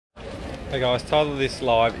Hey guys, title of this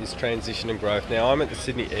live is Transition and Growth. Now I'm at the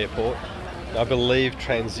Sydney airport. I believe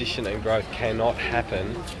transition and growth cannot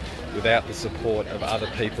happen without the support of other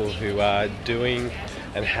people who are doing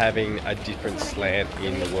and having a different slant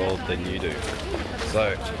in the world than you do.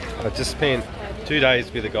 So I just spent 2 days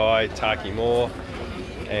with a guy, Taki Moore,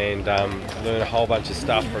 and learned a whole bunch of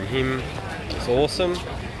stuff from him. It's awesome.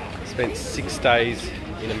 Spent 6 days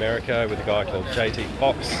in America with a guy called JT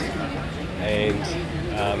Fox, and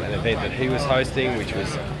an event that he was hosting, which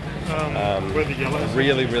was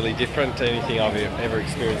really different to anything I've ever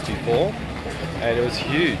experienced before, and it was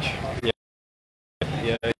huge.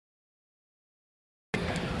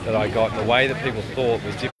 That I got, the way that people thought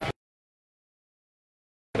was different.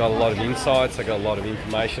 I got a lot of insights, I got a lot of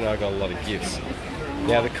information, I got a lot of gifts.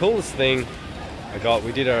 Now the coolest thing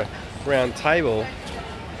we did a round table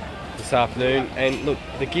this afternoon, and look,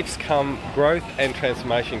 the gifts come, growth and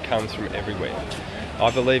transformation comes from everywhere. I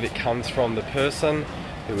believe it comes from the person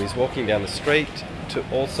who is walking down the street to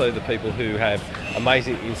also the people who have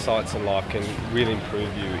amazing insights in life, can really improve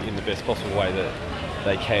you in the best possible way that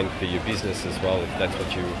they can for your business as well, if that's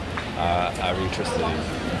what you are interested in.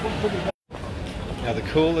 Now the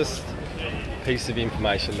coolest piece of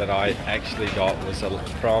information that I actually got was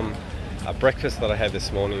from a breakfast that I had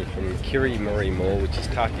this morning from Kiri Marie Moore, which is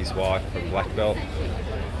Taki's wife from Black Belt,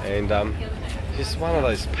 and just one of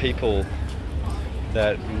those people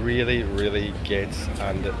that really gets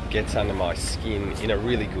under my skin in a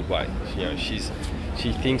really good way. You know,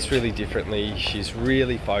 she thinks really differently. She's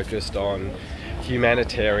really focused on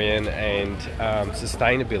humanitarian and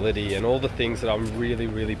sustainability and all the things that I'm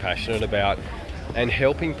really passionate about, and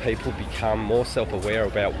helping people become more self-aware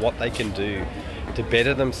about what they can do to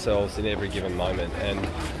better themselves in every given moment. And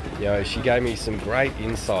you know, she gave me some great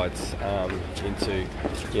insights into,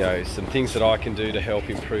 you know, some things that I can do to help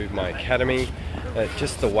improve my academy,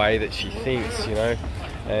 just the way that she thinks, you know.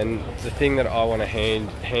 And the thing that I want to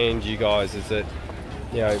hand you guys is that,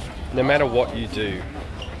 you know, no matter what you do,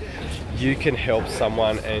 you can help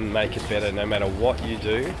someone and make it better no matter what you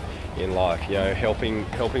do in life. You know, helping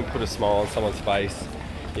put a smile on someone's face,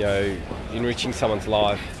 you know, enriching someone's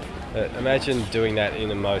life. Imagine doing that in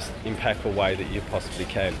the most impactful way that you possibly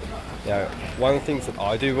can. You know, one of the things that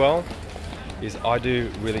I do well is I do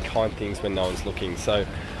really kind things when no one's looking. So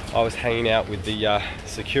I was hanging out with the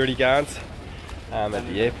security guards at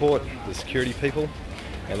the airport, the security people,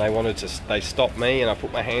 and they stopped me, and I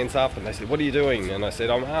put my hands up and they said, "What are you doing?" And I said,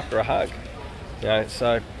 "I'm after a hug." You know,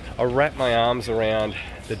 so I wrapped my arms around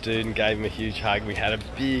the dude and gave him a huge hug. We had a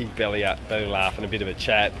big belly laugh and a bit of a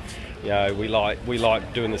chat. You know, we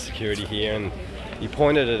like doing the security here, and he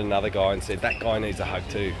pointed at another guy and said, "That guy needs a hug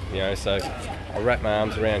too." You know, so I wrapped my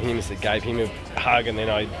arms around him and gave him a hug, and then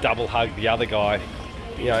I double hugged the other guy.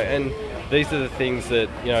 You know, and these are the things that,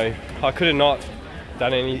 you know, I could have not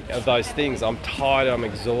done any of those things. I'm tired, I'm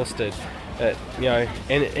exhausted. You know,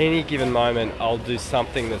 in any given moment, I'll do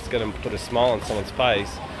something that's going to put a smile on someone's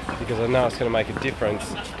face, because I know it's going to make a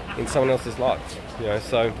difference in someone else's life. You know,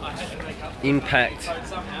 so impact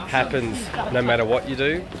happens no matter what you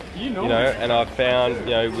do. You know, and I've found,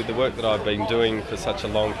 you know, with the work that I've been doing for such a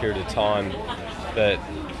long period of time, that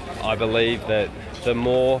I believe that the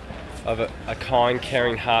more of a kind,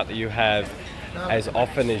 caring heart that you have, as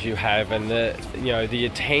often as you have, and the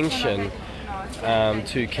attention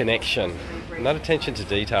to connection, not attention to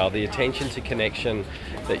detail, the attention to connection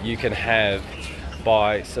that you can have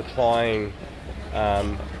by supplying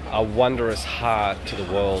a wondrous heart to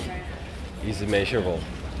the world is immeasurable.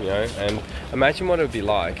 You know, and imagine what it would be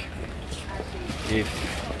like if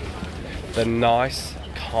the nice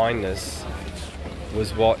kindness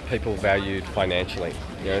was what people valued financially.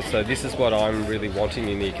 You know, so this is what I'm really wanting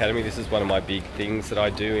in the academy. This is one of my big things that I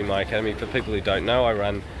do in my academy. For people who don't know, I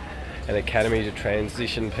run an academy to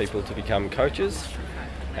transition people to become coaches,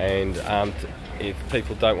 and if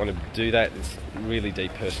people don't want to do that, it's really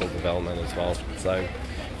deep personal development as well. So,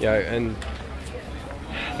 you know, and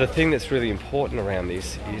the thing that's really important around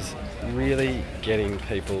this is really getting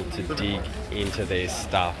people to dig into their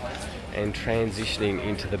stuff and transitioning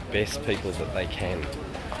into the best people that they can.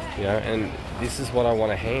 You know, and this is what I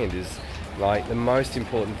want to hand, is like the most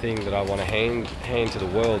important thing that I want to hand to the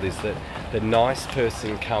world is that the nice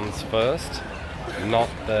person comes first, not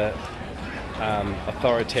the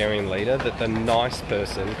authoritarian leader, that the nice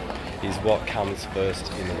person is what comes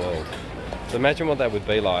first in the world. So imagine what that would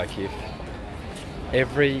be like if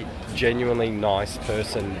every genuinely nice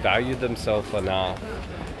person valued themselves enough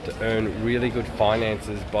to earn really good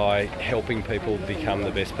finances by helping people become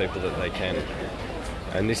the best people that they can.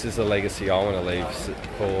 And this is the legacy I want to leave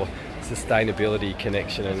for sustainability,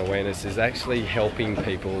 connection and awareness is actually helping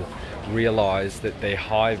people realize that their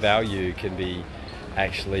high value can be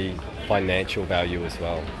actually financial value as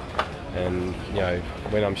well. And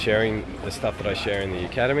when I'm sharing the stuff that I share in the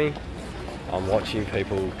academy, I'm watching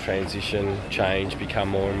people transition, change, become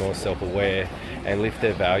more and more self-aware and lift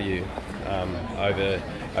their value over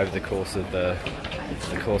the course of the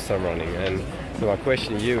course I'm running. And so my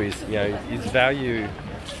question to you is value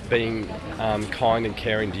being kind and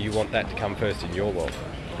caring, do you want that to come first in your world?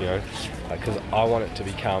 Because I want it to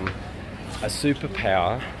become a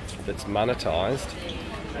superpower that's monetized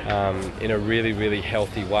in a really, really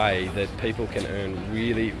healthy way, that people can earn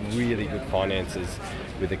really, really good finances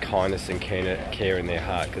with the kindness and care in their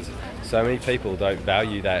heart, because so many people don't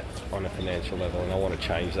value that on a financial level, and I want to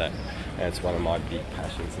change that, and it's one of my big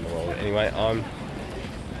passions in the world. Anyway, I'm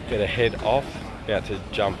going to head off, about to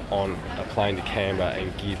jump on a plane to Canberra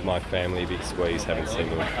and give my family a big squeeze. Haven't seen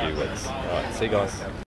them in a few weeks. Alright, see you guys.